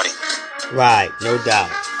Cash Money. Right. No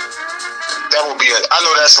doubt. That would be I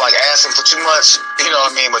know that's like asking for too much, you know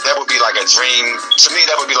what I mean, but that would be like a dream. To me,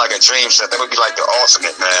 that would be like a dream set. That would be like the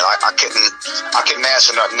ultimate, man. I couldn't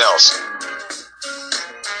ask for nothing else.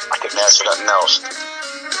 I couldn't ask for nothing else.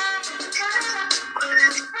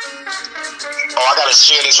 Oh, I gotta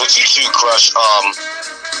share this with you too, Crush.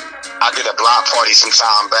 I did a block party some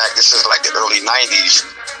time back. This is like the early 90s.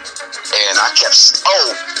 And I kept,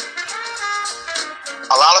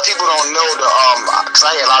 a lot of people don't know cause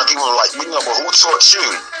I hear a lot of people like, you know, but who taught you?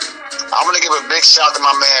 I'm gonna give a big shout to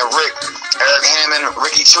my man Eric Hammond,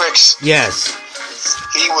 Ricky Tricks. Yes.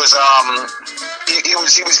 He was my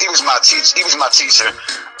teacher. He was my teacher.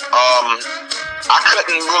 I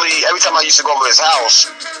couldn't really, every time I used to go over his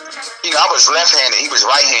house, you know, I was left-handed, he was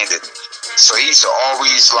right-handed. So he used to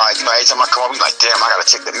always, like, you know, every time I come over, he's like, damn, I gotta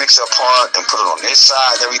take the mixer apart and put it on this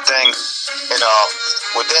side and everything. And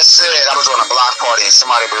with that said, I was on a block party and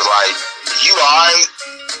somebody was like, you alright,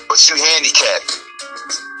 but you handicapped.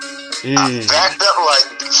 I backed up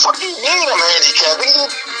like, fuck you mean I'm handicapped? You know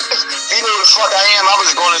the fuck I am? I was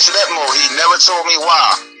going into that mode. He never told me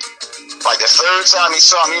why. Like the third time he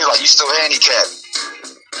saw me, he was like, you still handicapped.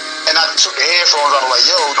 And I took the headphones off, like,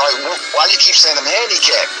 yo, like, why you keep saying I'm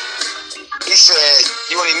handicapped? He said,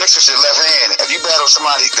 you only mix with your left hand. If you battle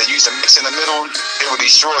somebody that used to mix in the middle, it would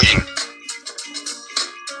destroy you.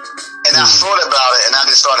 And I thought about it, and I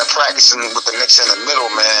just started practicing with the mix in the middle,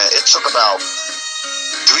 man. It took about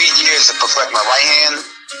 3 years to perfect my right hand.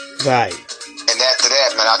 Right. And after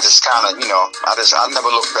that, man, I just kind of, you know, I never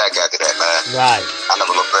looked back after that, man. Right. I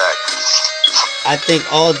never looked back. I think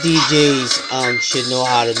all DJs should know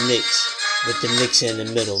how to mix with the mixer in the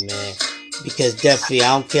middle, man. Because definitely,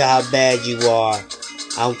 I don't care how bad you are,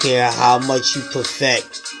 I don't care how much you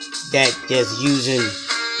perfect that just using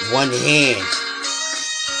one hand.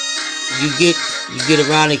 You get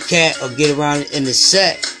around a cat or get around in the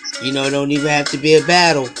set, you know, it don't even have to be a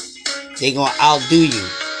battle. They gonna outdo you.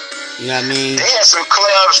 You know what I mean? They got some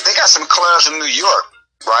clubs in New York,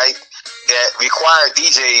 right, that require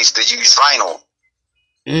DJs to use vinyl.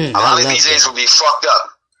 A lot of DJs will be fucked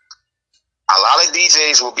up.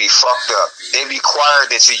 They require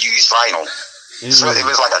that you use vinyl. So if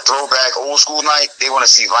it's like a throwback old school night, they want to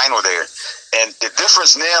see vinyl there. And the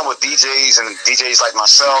difference now with DJs and DJs like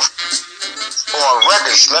myself, on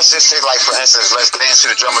records, let's just say, like, for instance, Let's Dance to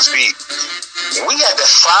the Drummer's Beat. We had to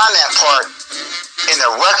find that part in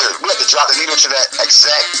the record. We had to drop the needle to that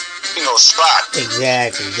exact, you know, spot.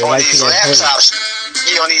 Exactly. On these laptops,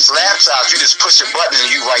 you just push a button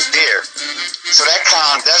and you right there. So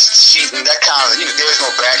that's cheating. That kind of, you know, there's no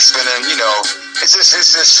backspinning. You know, it's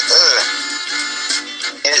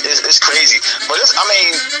crazy. But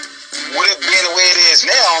with it being the way it is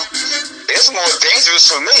now, it's more dangerous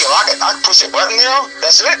for me. I can push a button now.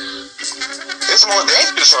 That's it. It's more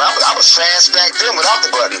dangerous. I was fast back then without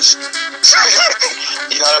the buttons.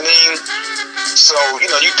 You know what I mean? So, you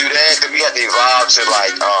know, you do that. Then we had to evolve to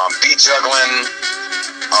like beat juggling,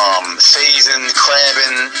 phasing,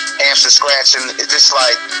 crabbing, hamster scratching. It's just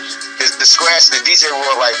like the scratch, the DJ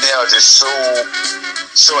world right now is just so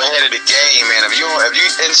ahead of the game, man. If you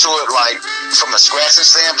into it like from a scratching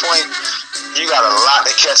standpoint, you got a lot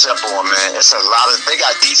to catch up on, man. It's a lot of. They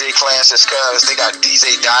got DJ classes, cuz they got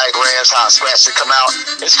DJ diagrams, how scratch should come out.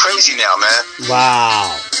 It's crazy now, man.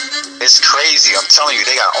 Wow. It's crazy. I'm telling you,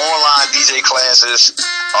 they got online DJ classes.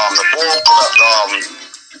 The boy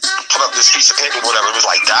put up this piece of paper, whatever. It was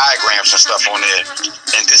like diagrams and stuff on there.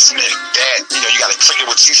 And this meant that, you know, you got to click it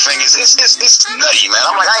with 2 fingers. It's nutty, man.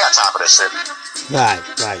 I'm like, I ain't got time for this shit. Right.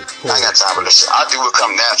 Cool. I ain't got time for this shit. I do it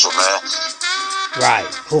come natural, man. Right,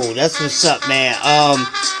 cool. That's what's up, man.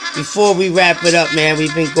 Before we wrap it up, man,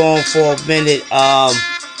 we've been going for a minute.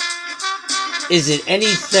 Is it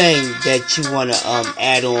anything that you want to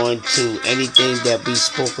add on to anything that we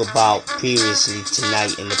spoke about previously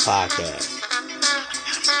tonight in the podcast?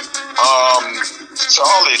 To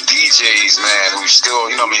all the DJs, man, who still,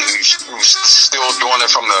 you know what I mean, who's still doing it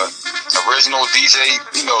from the original DJ,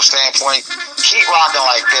 you know, standpoint, keep rocking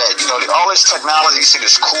like that. You know, all this technology shit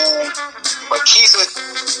is cool, but keep it,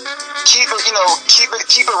 you know, keep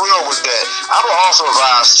it real with that. I would also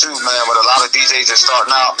advise too, man, with a lot of DJs that's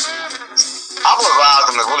starting out, I would advise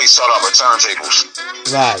them to really start off with turntables.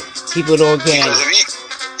 Right. Keep it organic. Because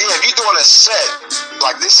if you're doing a set,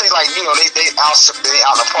 like they say, like, you know, they out in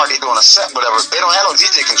the park, they doing a set, whatever. They don't have no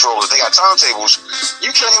DJ controllers. They got turntables. You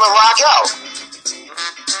can't even rock out.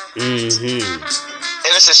 Mm-hmm.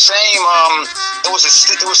 And it's a shame. It was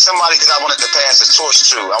somebody that I wanted to pass the torch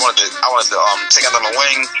to. I wanted to take under my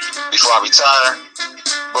wing before I retire,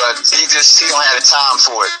 but he don't have the time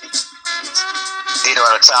for it. He don't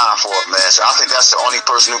have the time for it, man. So I think that's the only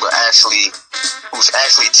person who's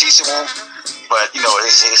actually teachable. But, you know,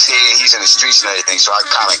 he's in the streets and everything, so I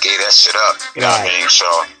kind of gave that shit up. You know what I mean? So,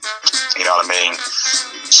 you know what I mean?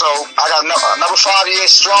 So, I got another 5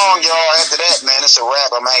 years strong, y'all. After that, man, it's a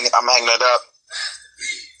wrap. I'm hanging it up.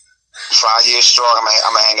 5 years strong, I'm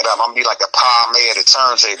gonna hang it up. I'm gonna be like the Palme of the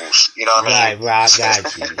turntables. You know what I mean? Right, I got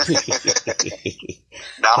you.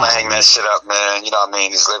 Now I'm gonna hang that shit up, man. You know what I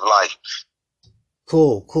mean? Just live life.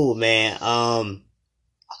 Cool, man.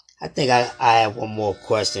 I think I have one more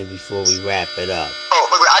question before we wrap it up. Oh,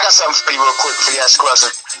 wait, I got something for you real quick before you ask a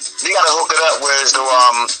question. You gotta hook it up where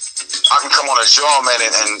I can come on a drum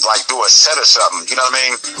and like do a set or something. You know what I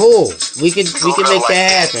mean? Cool. We can make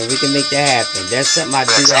that happen. We can make that happen. That's something I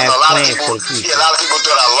do have planned for the future. Yeah, a lot of people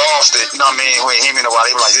thought I lost it. You know what I mean? Who ain't hear me in a while,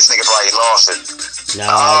 they were like, this nigga probably lost it. No,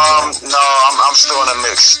 I'm still in the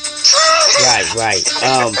mix. Right.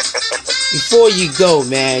 Before you go,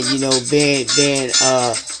 man, you know, being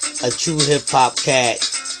a true hip hop cat,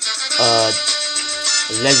 a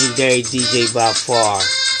legendary DJ by far.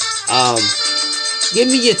 Give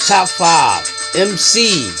me your top 5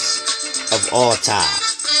 MCs of all time.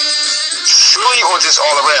 Truly or just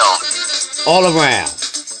all around? All around.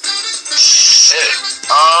 Shit.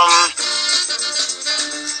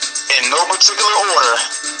 In no particular order.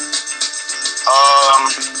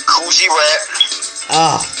 Kool G Rap.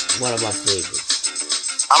 One of my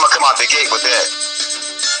favorites. I'm gonna come out the gate with that.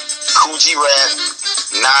 Kool G Rap,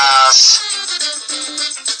 Nas,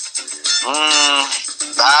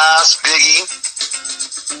 Biggie,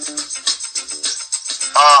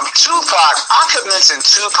 Tupac. I could mention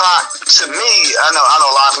Tupac. To me, I know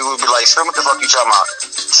a lot of people would be like, "What the fuck you talking about?"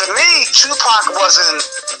 To me, Tupac wasn't.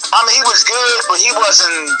 I mean, he was good, but he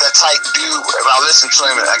wasn't the type dude. If I listened to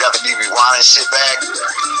him, and I got to be rewinding shit back.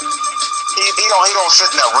 He don't fit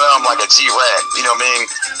in that realm like a G-Rap. You know what I mean?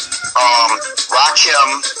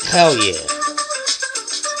 Rakim. Hell yeah.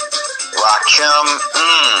 Rakim.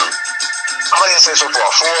 How many did I say so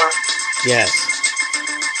far? 4? Yes.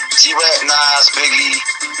 G-Rap, Nas, Biggie.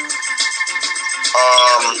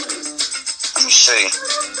 Let me see.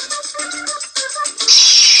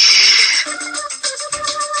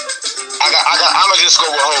 I'm gonna just go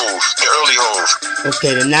with Hov, the early Hov.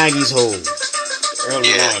 Okay, the 90s Hov. Early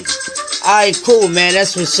 90s. Alright, cool, man.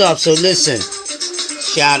 That's what's up. So listen,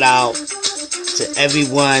 shout out to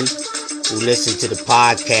everyone who listened to the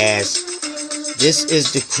podcast. This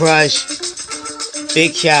is The Crush.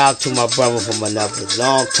 Big shout out to my brother from another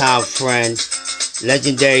longtime friend,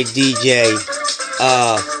 legendary DJ,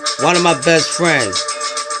 one of my best friends,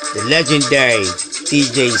 the legendary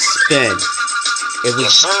DJ Spin.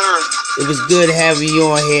 It was good having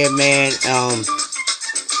you on here, man.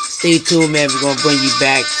 stay tuned, man. We're gonna bring you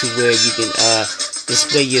back to where you can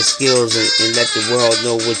display your skills and let the world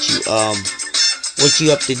know what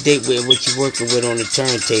you up to date with, what you working with on the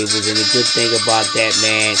turntables. And the good thing about that,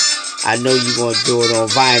 man, I know you're gonna do it on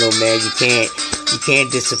vinyl, man. You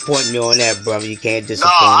can't disappoint me on that, brother. You can't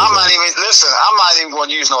disappoint me. No, I'm not even going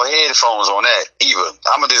to use no headphones on that either.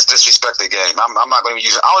 I'm gonna just disrespect the game. I'm not going to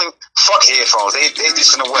use it. I don't even fuck headphones. They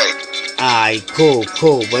just in the way. Alright,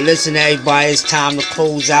 cool. But listen, everybody, it's time to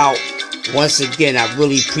close out. Once again, I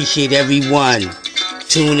really appreciate everyone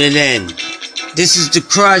tuning in. This is The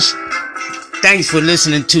Crush. Thanks for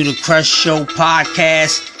listening to The Crush Show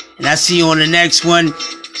podcast. And I see you on the next one.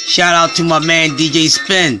 Shout out to my man DJ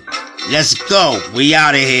Spin. Let's go. We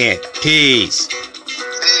out of here. Peace.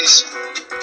 Peace.